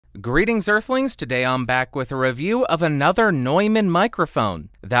Greetings Earthlings, today I'm back with a review of another Neumann microphone.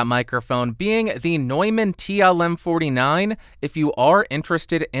 That microphone being the Neumann TLM49. If you are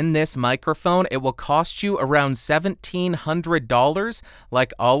interested in this microphone, it will cost you around $1,700.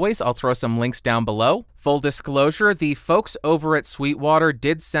 Like always, I'll throw some links down below. Full disclosure, the folks over at Sweetwater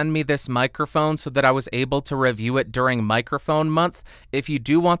did send me this microphone so that I was able to review it during microphone month. If you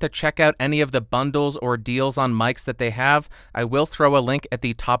do want to check out any of the bundles or deals on mics that they have, I will throw a link at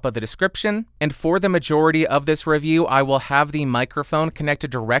the top of the description. And for the majority of this review, I will have the microphone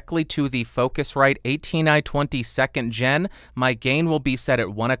connected directly to the Focusrite AT2020 2nd Gen. My gain will be set at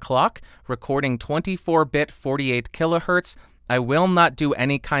 1 o'clock, recording 24-bit 48 kilohertz. I will not do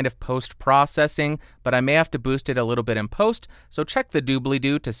any kind of post-processing, but I may have to boost it a little bit in post, so check the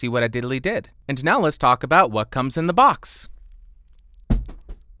doobly-doo to see what I diddly did. And now let's talk about what comes in the box.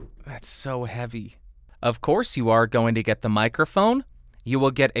 That's so heavy. Of course, you are going to get the microphone. You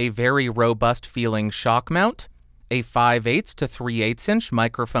will get a very robust feeling shock mount, a 5/8 to 3/8 inch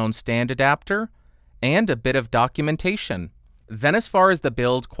microphone stand adapter, and a bit of documentation. Then as far as the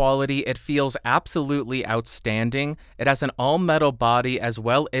build quality, it feels absolutely outstanding. It has an all-metal body as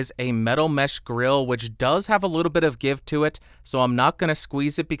well as a metal mesh grill, which does have a little bit of give to it, so I'm not going to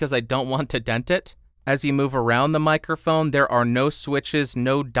squeeze it because I don't want to dent it. As you move around the microphone, there are no switches,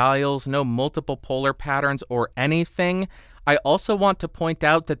 no dials, no multiple polar patterns or anything. I also want to point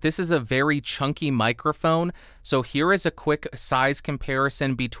out that this is a very chunky microphone, so here is a quick size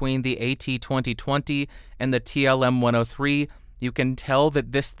comparison between the AT2020 and the TLM103. You can tell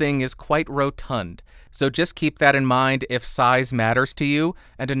that this thing is quite rotund. So just keep that in mind if size matters to you.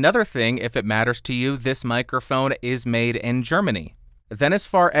 And another thing, if it matters to you, this microphone is made in Germany. Then as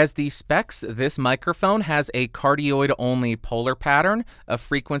far as the specs, this microphone has a cardioid-only polar pattern, a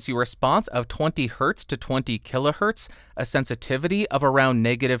frequency response of 20 Hz to 20 kHz, a sensitivity of around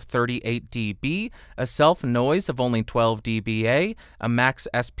 -38 dB, a self-noise of only 12 dBA, a max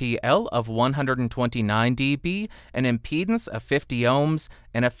SPL of 129 dB, an impedance of 50 ohms,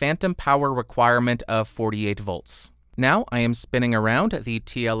 and a phantom power requirement of 48 volts. Now I am spinning around the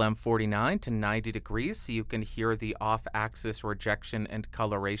TLM49 to 90 degrees so you can hear the off-axis rejection and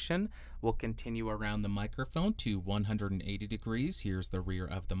coloration. We'll continue around the microphone to 180 degrees. Here's the rear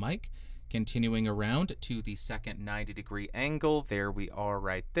of the mic. Continuing around to the second 90-degree angle. There we are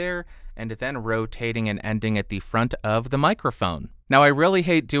right there. And then rotating and ending at the front of the microphone. Now I really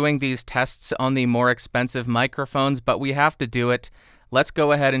hate doing these tests on the more expensive microphones, but we have to do it. Let's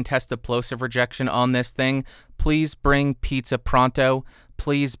go ahead and test the plosive rejection on this thing. Please bring pizza pronto.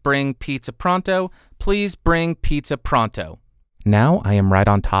 Please bring pizza pronto. Please bring pizza pronto. Now I am right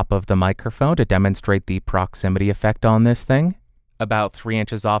on top of the microphone to demonstrate the proximity effect on this thing. About 3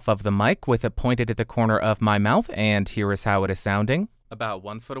 inches off of the mic with it pointed at the corner of my mouth, and here is how it is sounding. About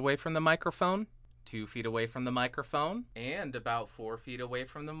 1 foot away from the microphone, 2 feet away from the microphone, and about 4 feet away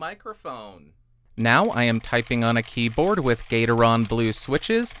from the microphone. Now I am typing on a keyboard with Gateron blue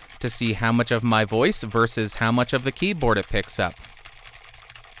switches to see how much of my voice versus how much of the keyboard it picks up.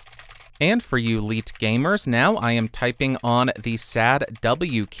 And for you elite gamers, now I am typing on the SAD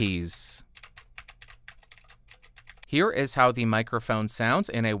W keys. Here is how the microphone sounds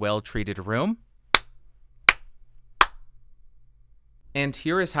in a well-treated room. And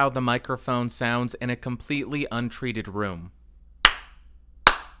here is how the microphone sounds in a completely untreated room.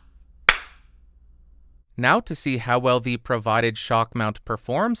 Now to see how well the provided shock mount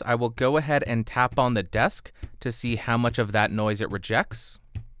performs, I will go ahead and tap on the desk to see how much of that noise it rejects.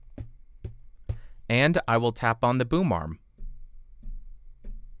 And I will tap on the boom arm.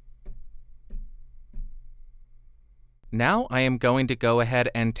 Now I am going to go ahead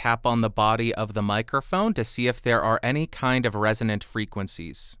and tap on the body of the microphone to see if there are any kind of resonant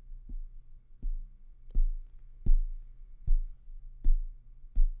frequencies.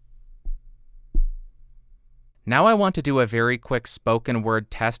 Now I want to do a very quick spoken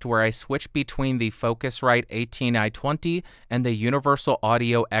word test where I switch between the Focusrite AT2020 and the Universal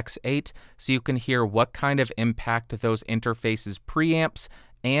Audio X8 so you can hear what kind of impact those interfaces preamps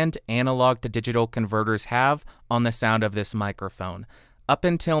and analog to digital converters have on the sound of this microphone. Up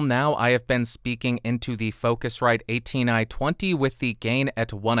until now, I have been speaking into the Focusrite AT2020 with the gain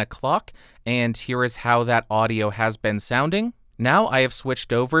at 1 o'clock, and here is how that audio has been sounding. Now I have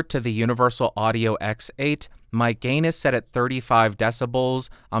switched over to the Universal Audio X8. My gain is set at 35 decibels.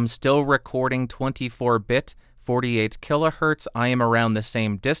 I'm still recording 24-bit, 48 kilohertz. I am around the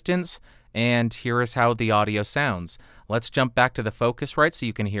same distance, and here is how the audio sounds. Let's jump back to the Focusrite so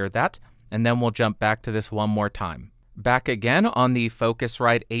you can hear that, and then we'll jump back to this one more time. Back again on the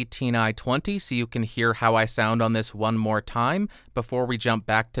Focusrite 18i20 so you can hear how I sound on this one more time before we jump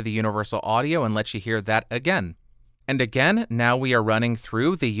back to the Universal Audio and let you hear that again. And again, now we are running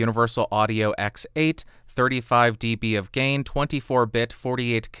through the Universal Audio X8, 35 dB of gain, 24-bit,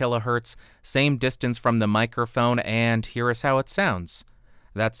 48 kHz, same distance from the microphone, and here is how it sounds.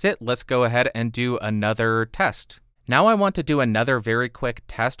 That's it, let's go ahead and do another test. Now I want to do another very quick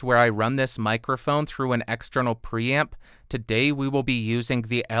test where I run this microphone through an external preamp. Today we will be using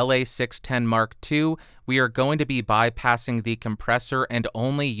the LA610 Mark II. We are going to be bypassing the compressor and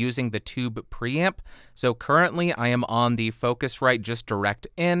only using the tube preamp. So currently I am on the Focusrite just direct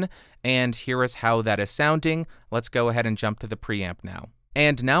in, and here is how that is sounding. Let's go ahead and jump to the preamp now.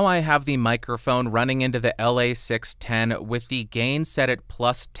 And now I have the microphone running into the LA610 with the gain set at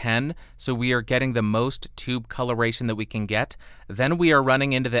 +10, so we are getting the most tube coloration that we can get. Then we are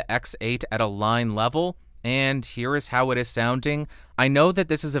running into the X8 at a line level, and here is how it is sounding. I know that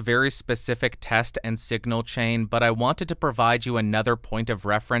this is a very specific test and signal chain, but I wanted to provide you another point of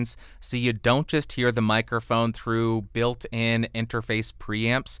reference so you don't just hear the microphone through built-in interface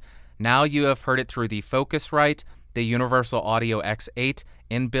preamps. Now you have heard it through the Focusrite, the Universal Audio X8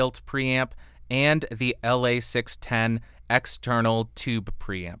 inbuilt preamp, and the LA610 external tube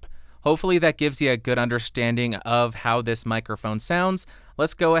preamp. Hopefully that gives you a good understanding of how this microphone sounds.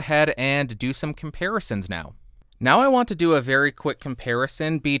 Let's go ahead and do some comparisons now. Now I want to do a very quick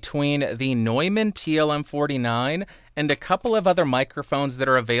comparison between the Neumann TLM49 and a couple of other microphones that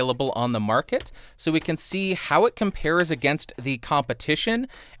are available on the market so we can see how it compares against the competition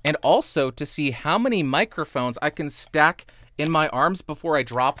and also to see how many microphones I can stack in my arms before I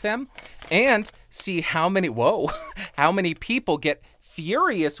drop them and see how many, how many people get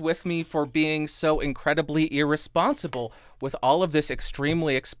furious with me for being so incredibly irresponsible with all of this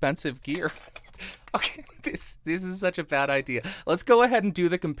extremely expensive gear. Okay, this is such a bad idea. Let's go ahead and do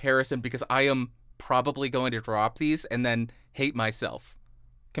the comparison because I am probably going to drop these and then hate myself.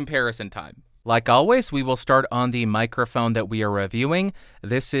 Comparison time. Like always, we will start on the microphone that we are reviewing.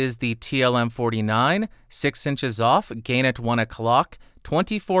 This is the TLM49, 6 inches off, gain at 1 o'clock,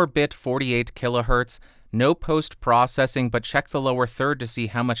 24-bit, 48 kHz, no post-processing, but check the lower third to see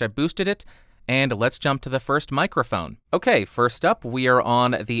how much I boosted it. And let's jump to the first microphone. Okay, first up, we are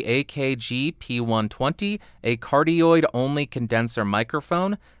on the AKG P120, a cardioid-only condenser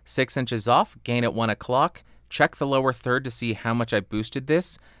microphone, 6 inches off, gain at 1 o'clock. Check the lower third to see how much I boosted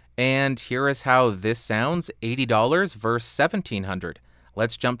this. And here is how this sounds, $80 versus $1,700.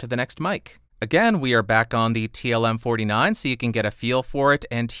 Let's jump to the next mic. Again, we are back on the TLM49 so you can get a feel for it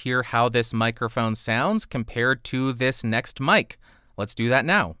and hear how this microphone sounds compared to this next mic. Let's do that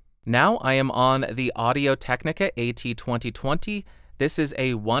now. Now I am on the Audio Technica AT2020. This is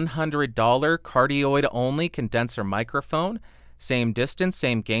a $100 cardioid-only condenser microphone. Same distance,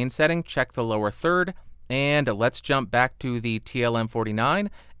 same gain setting, check the lower third. And let's jump back to the TLM49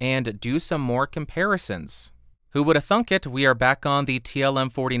 and do some more comparisons. Who would have thunk it? We are back on the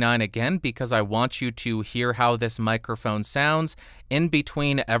TLM49 again because I want you to hear how this microphone sounds in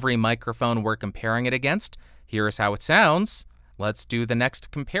between every microphone we're comparing it against. Here is how it sounds. Let's do the next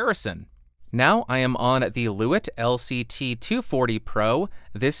comparison. Now I am on the Lewitt LCT240 Pro.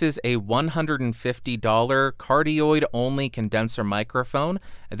 This is a $150 cardioid-only condenser microphone.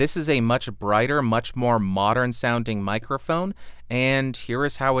 This is a much brighter, much more modern sounding microphone. And here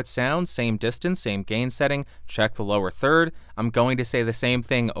is how it sounds. Same distance, same gain setting. Check the lower third. I'm going to say the same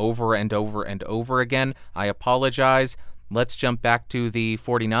thing over and over and over again. I apologize. Let's jump back to the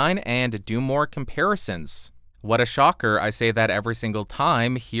 49 and do more comparisons. What a shocker, I say that every single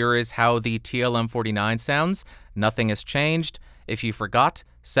time. Here is how the TLM49 sounds. Nothing has changed. If you forgot,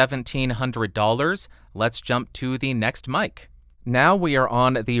 $1,700. Let's jump to the next mic. Now we are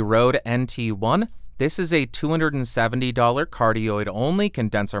on the Rode NT1. This is a $270 cardioid-only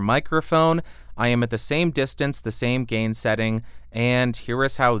condenser microphone. I am at the same distance, the same gain setting, and here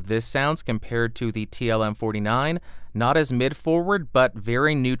is how this sounds compared to the TLM49. Not as mid-forward, but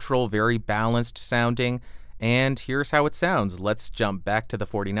very neutral, very balanced sounding. And here's how it sounds. Let's jump back to the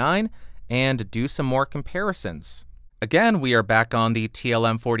 49 and do some more comparisons. Again, we are back on the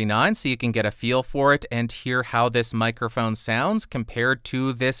TLM49 so you can get a feel for it and hear how this microphone sounds compared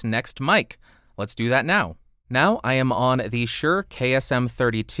to this next mic. Let's do that now. Now I am on the Shure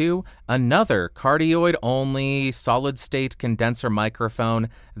KSM32, another cardioid-only solid-state condenser microphone.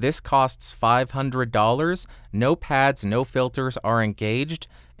 This costs $500. No pads, no filters are engaged.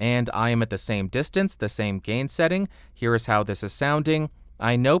 And I am at the same distance, the same gain setting. Here is how this is sounding.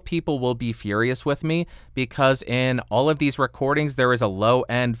 I know people will be furious with me because in all of these recordings there is a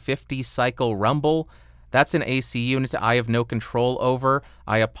low-end 50 cycle rumble. That's an AC unit I have no control over.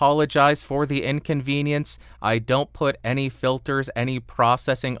 I apologize for the inconvenience. I don't put any filters, any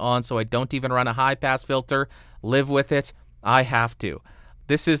processing on, so I don't even run a high-pass filter. Live with it. I have to.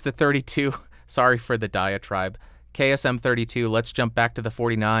 This is the 32. Sorry for the diatribe. KSM32. Let's jump back to the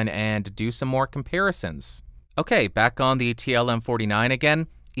 49 and do some more comparisons. Okay, back on the TLM49 again.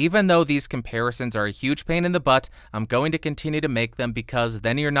 Even though these comparisons are a huge pain in the butt, I'm going to continue to make them because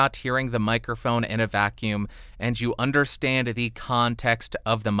then you're not hearing the microphone in a vacuum and you understand the context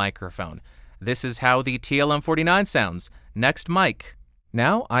of the microphone. This is how the TLM49 sounds. Next mic.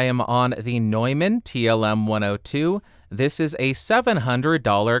 Now I am on the Neumann TLM102. This is a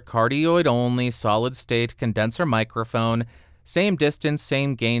 $700 cardioid-only solid-state condenser microphone. Same distance,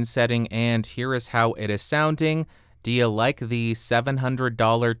 same gain setting, and here is how it is sounding. Do you like the $700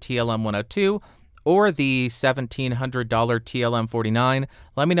 TLM102 or the $1,700 TLM49?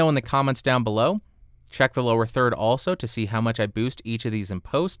 Let me know in the comments down below. Check the lower third also to see how much I boost each of these in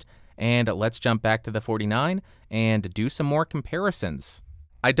post. And let's jump back to the 49 and do some more comparisons.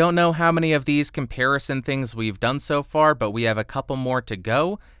 I don't know how many of these comparison things we've done so far, but we have a couple more to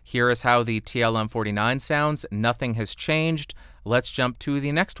go. Here is how the TLM49 sounds. Nothing has changed. Let's jump to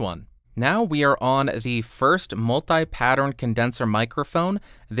the next one. Now we are on the first multi-pattern condenser microphone.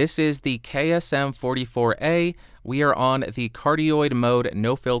 This is the KSM44A. We are on the cardioid mode,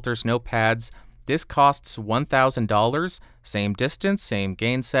 no filters, no pads. This costs $1,000, same distance, same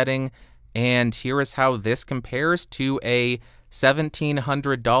gain setting, and here is how this compares to a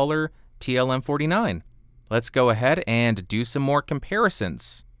 $1,700 TLM49. Let's go ahead and do some more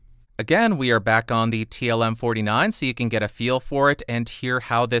comparisons. Again, we are back on the TLM49 so you can get a feel for it and hear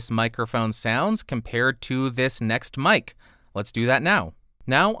how this microphone sounds compared to this next mic. Let's do that now.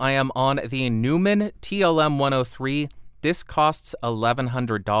 Now I am on the Neumann TLM103. This costs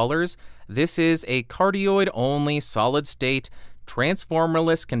 $1,100. This is a cardioid-only solid-state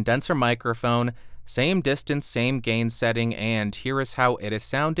transformerless condenser microphone. Same distance, same gain setting, and here is how it is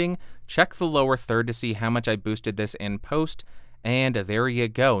sounding. Check the lower third to see how much I boosted this in post. And there you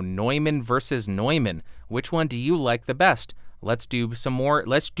go, Neumann versus Neumann. Which one do you like the best? Let's do some more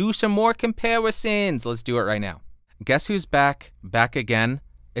comparisons. Let's do it right now. Guess who's back? Back again.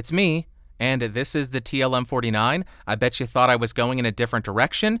 It's me, and this is the TLM49. I bet you thought I was going in a different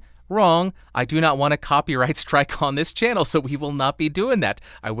direction. Wrong. I do not want a copyright strike on this channel, so we will not be doing that.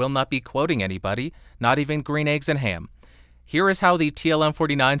 I will not be quoting anybody, not even green eggs and ham. Here is how the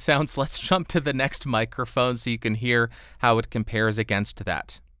TLM49 sounds. Let's jump to the next microphone so you can hear how it compares against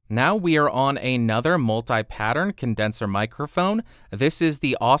that. Now we are on another multi-pattern condenser microphone. This is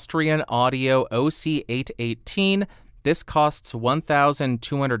the Austrian Audio OC818. This costs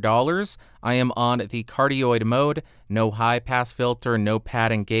 $1,200. I am on the cardioid mode, no high-pass filter, no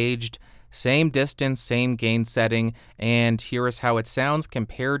pad engaged. Same distance, same gain setting, and here is how it sounds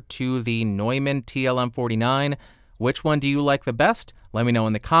compared to the Neumann TLM49. Which one do you like the best? Let me know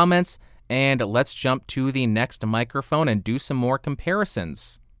in the comments, and let's jump to the next microphone and do some more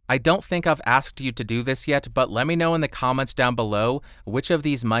comparisons. I don't think I've asked you to do this yet, but let me know in the comments down below which of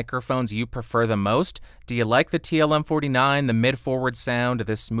these microphones you prefer the most. Do you like the TLM49, the mid-forward sound,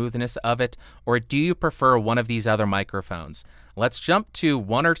 the smoothness of it, or do you prefer one of these other microphones? Let's jump to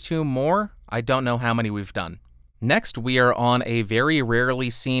one or two more. I don't know how many we've done. Next, we are on a very rarely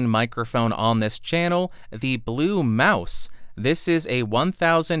seen microphone on this channel, the Blue Mouse. This is a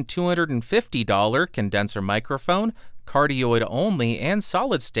 $1,250 condenser microphone, cardioid only and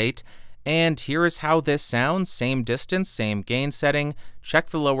solid state, and here is how this sounds. Same distance, same gain setting.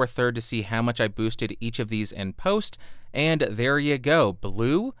 Check the lower third to see how much I boosted each of these in post, and there you go.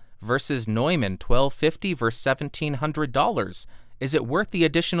 Blue versus Neumann, $1,250 versus $1,700. Is it worth the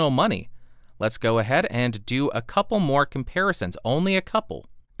additional money? Let's go ahead and do a couple more comparisons, only a couple.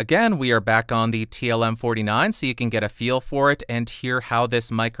 Again, we are back on the TLM49 so you can get a feel for it and hear how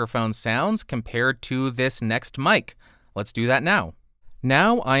this microphone sounds compared to this next mic. Let's do that now.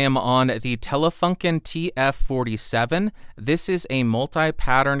 Now I am on the Telefunken TF47. This is a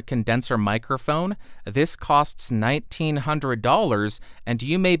multi-pattern condenser microphone. This costs $1,900, and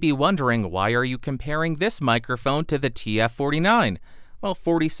you may be wondering, why are you comparing this microphone to the TF49? Well,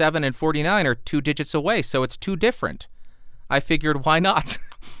 47 and 49 are 2 digits away, so it's too different. I figured, why not?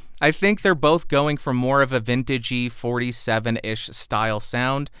 I think they're both going for more of a vintagey 47-ish style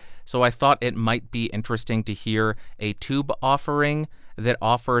sound, so I thought it might be interesting to hear a tube offering that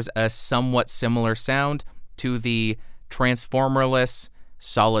offers a somewhat similar sound to the transformerless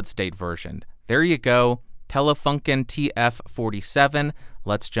solid-state version. There you go, Telefunken TF47.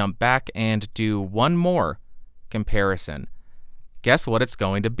 Let's jump back and do one more comparison. Guess what it's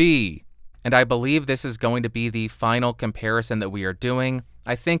going to be? And I believe this is going to be the final comparison that we are doing.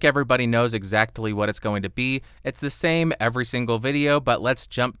 I think everybody knows exactly what it's going to be. It's the same every single video, but let's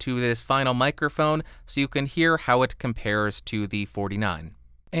jump to this final microphone so you can hear how it compares to the 49.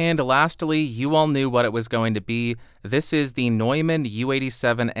 And lastly, you all knew what it was going to be. This is the Neumann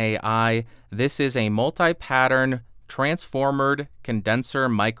U87 AI. This is a multi-pattern transformered condenser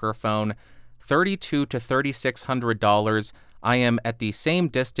microphone, $3,200 to $3,600. I am at the same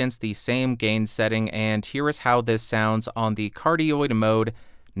distance, the same gain setting, and here is how this sounds on the cardioid mode,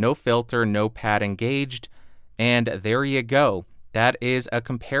 no filter, no pad engaged, and there you go. That is a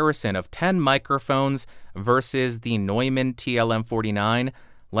comparison of 10 microphones versus the Neumann TLM49.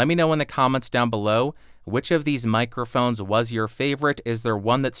 Let me know in the comments down below, which of these microphones was your favorite? Is there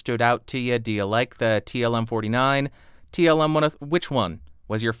one that stood out to you? Do you like the TLM49, TLM103? Which one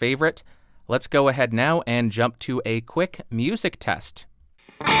was your favorite? Let's go ahead now and jump to a quick music test.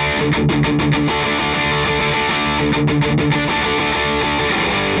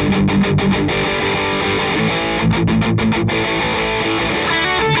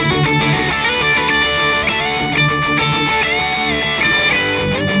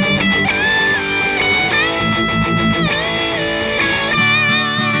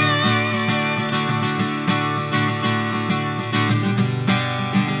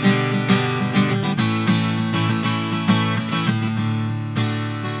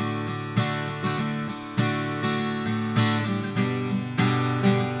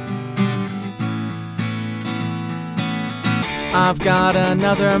 I've got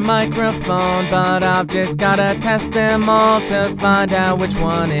another microphone, but I've just gotta test them all to find out which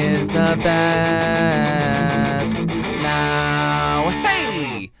one is the best. Now,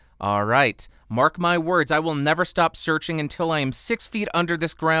 hey! Alright, mark my words, I will never stop searching until I am 6 feet under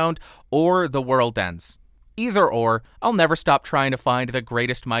this ground or the world ends. Either or, I'll never stop trying to find the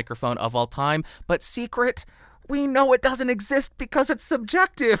greatest microphone of all time, but secret? We know it doesn't exist because it's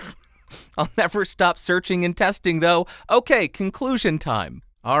subjective. I'll never stop searching and testing, though. Okay, conclusion time.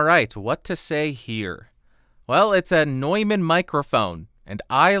 All right, what to say here? Well, it's a Neumann microphone, and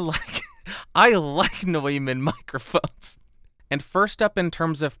I like Neumann microphones. And first up in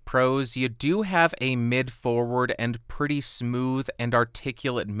terms of pros, you do have a mid-forward and pretty smooth and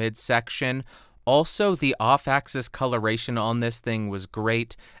articulate midsection. Also, the off-axis coloration on this thing was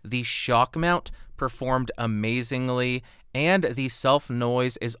great. The shock mount performed amazingly, and the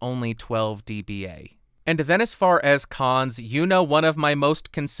self-noise is only 12 dBA. And then as far as cons, you know one of my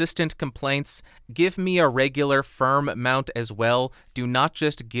most consistent complaints, give me a regular firm mount as well. Do not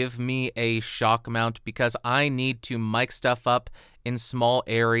just give me a shock mount because I need to mic stuff up in small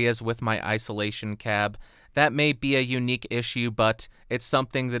areas with my isolation cab. That may be a unique issue, but it's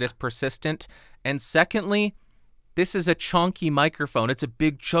something that is persistent. And secondly, this is a chunky microphone. It's a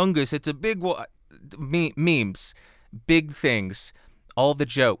big chungus. It's a big memes. Big things, all the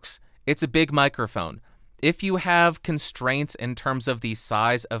jokes. It's a big microphone. If you have constraints in terms of the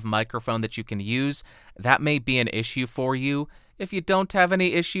size of microphone that you can use, that may be an issue for you. If you don't have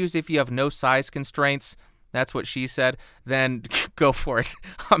any issues, if you have no size constraints, that's what she said, then go for it.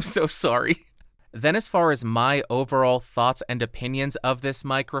 I'm so sorry. Then as far as my overall thoughts and opinions of this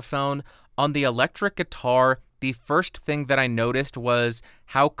microphone, on the electric guitar, the first thing that I noticed was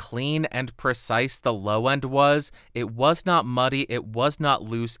how clean and precise the low end was. It was not muddy, it was not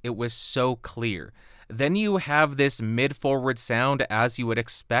loose, it was so clear. Then you have this mid-forward sound as you would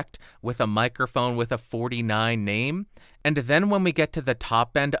expect with a microphone with a 49 name. And then when we get to the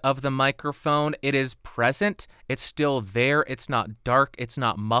top end of the microphone, it is present, it's still there, it's not dark, it's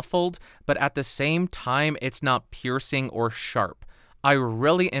not muffled, but at the same time, it's not piercing or sharp. I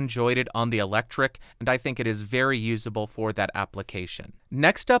really enjoyed it on the electric, and I think it is very usable for that application.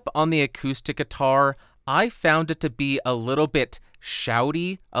 Next up on the acoustic guitar, I found it to be a little bit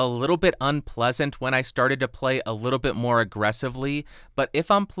shouty, a little bit unpleasant when I started to play a little bit more aggressively, but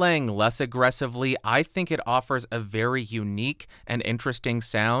if I'm playing less aggressively, I think it offers a very unique and interesting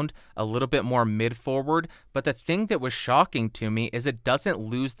sound, a little bit more mid-forward, but the thing that was shocking to me is it doesn't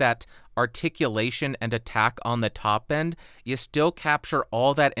lose that articulation and attack on the top end. You still capture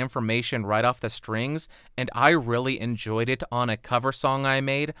all that information right off the strings, and I really enjoyed it on a cover song I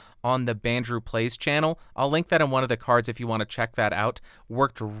made on the Bandrew Plays channel. I'll link that in one of the cards if you want to check that out.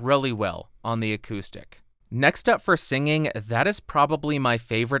 Worked really well on the acoustic. Next up for singing, that is probably my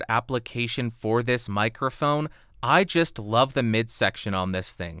favorite application for this microphone. I just love the mid section on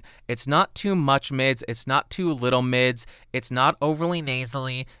this thing. It's not too much mids, it's not too little mids, it's not overly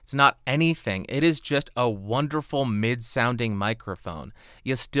nasally, it's not anything. It is just a wonderful mid-sounding microphone.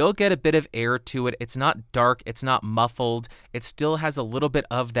 You still get a bit of air to it. It's not dark, it's not muffled. It still has a little bit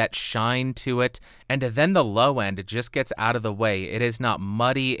of that shine to it. And then the low end just gets out of the way. It is not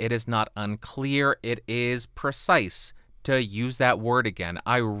muddy, it is not unclear, it is precise. To use that word again,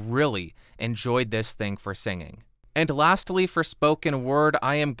 I really enjoyed this thing for singing. And lastly, for spoken word,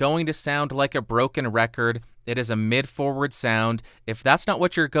 I am going to sound like a broken record. It is a mid-forward sound. If that's not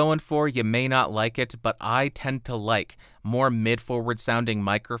what you're going for, you may not like it, but I tend to like more mid-forward sounding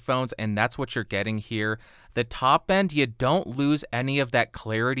microphones, and that's what you're getting here. The top end, you don't lose any of that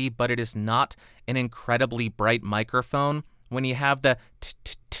clarity, but it is not an incredibly bright microphone. When you have the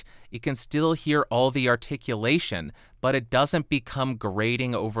t-t-t, you can still hear all the articulation, but it doesn't become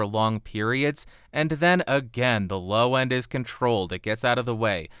grating over long periods. And then again, the low end is controlled. It gets out of the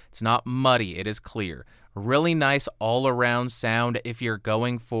way. It's not muddy. It is clear. Really nice all-around sound if you're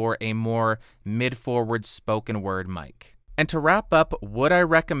going for a more mid-forward spoken word mic. And to wrap up, would I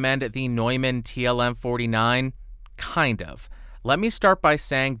recommend the Neumann TLM49? Kind of. Let me start by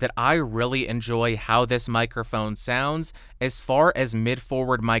saying that I really enjoy how this microphone sounds. As far as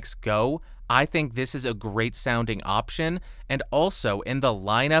mid-forward mics go, I think this is a great sounding option, and also in the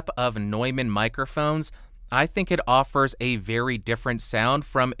lineup of Neumann microphones, I think it offers a very different sound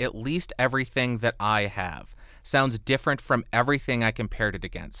from at least everything that I have. Sounds different from everything I compared it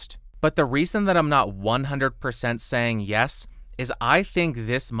against. But the reason that I'm not 100% saying yes is I think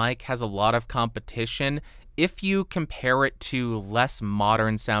this mic has a lot of competition if you compare it to less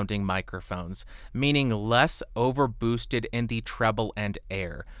modern sounding microphones, meaning less overboosted in the treble and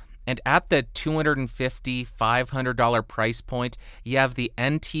air. And at the $250, $500 price point, you have the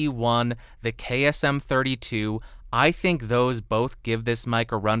NT1, the KSM32. I think those both give this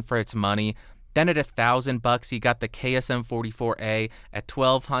mic a run for its money. Then at $1,000, you got the KSM44A, at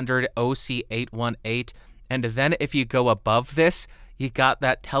 $1,200, OC818. And then if you go above this, you got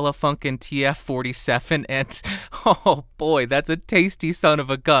that Telefunken TF47, and oh boy, that's a tasty son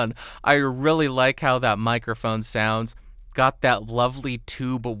of a gun. I really like how that microphone sounds. Got that lovely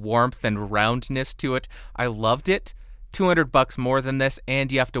tube warmth and roundness to it. I loved it. $200 more than this,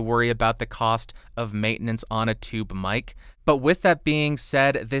 and you have to worry about the cost of maintenance on a tube mic. But with that being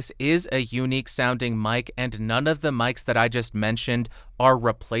said, this is a unique sounding mic, and none of the mics that I just mentioned are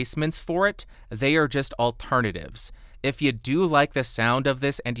replacements for it. They are just alternatives. If you do like the sound of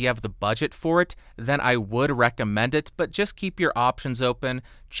this and you have the budget for it, then I would recommend it, but just keep your options open,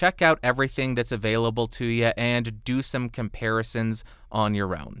 check out everything that's available to you, and do some comparisons on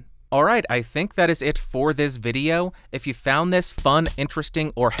your own. Alright, I think that is it for this video. If you found this fun,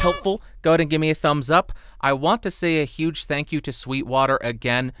 interesting, or helpful, go ahead and give me a thumbs up. I want to say a huge thank you to Sweetwater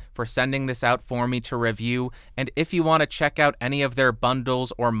again for sending this out for me to review, and if you want to check out any of their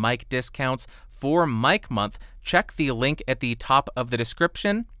bundles or mic discounts for Mic Month, check the link at the top of the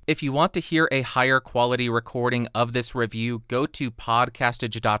description. If you want to hear a higher quality recording of this review, go to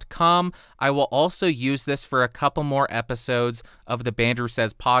podcastage.com. I will also use this for a couple more episodes of the Bandrew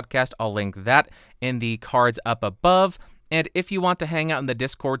Says podcast. I'll link that in the cards up above. And if you want to hang out in the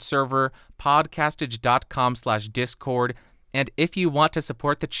Discord server, podcastage.com/Discord. And if you want to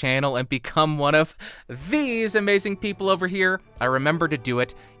support the channel and become one of these amazing people over here, I remember to do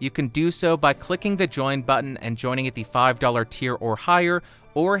it. You can do so by clicking the join button and joining at the $5 tier or higher,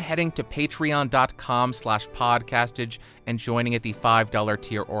 or heading to patreon.com/podcastage and joining at the $5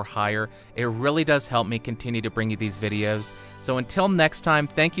 tier or higher. It really does help me continue to bring you these videos. So until next time,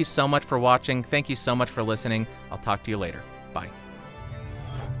 thank you so much for watching. Thank you so much for listening. I'll talk to you later. Bye.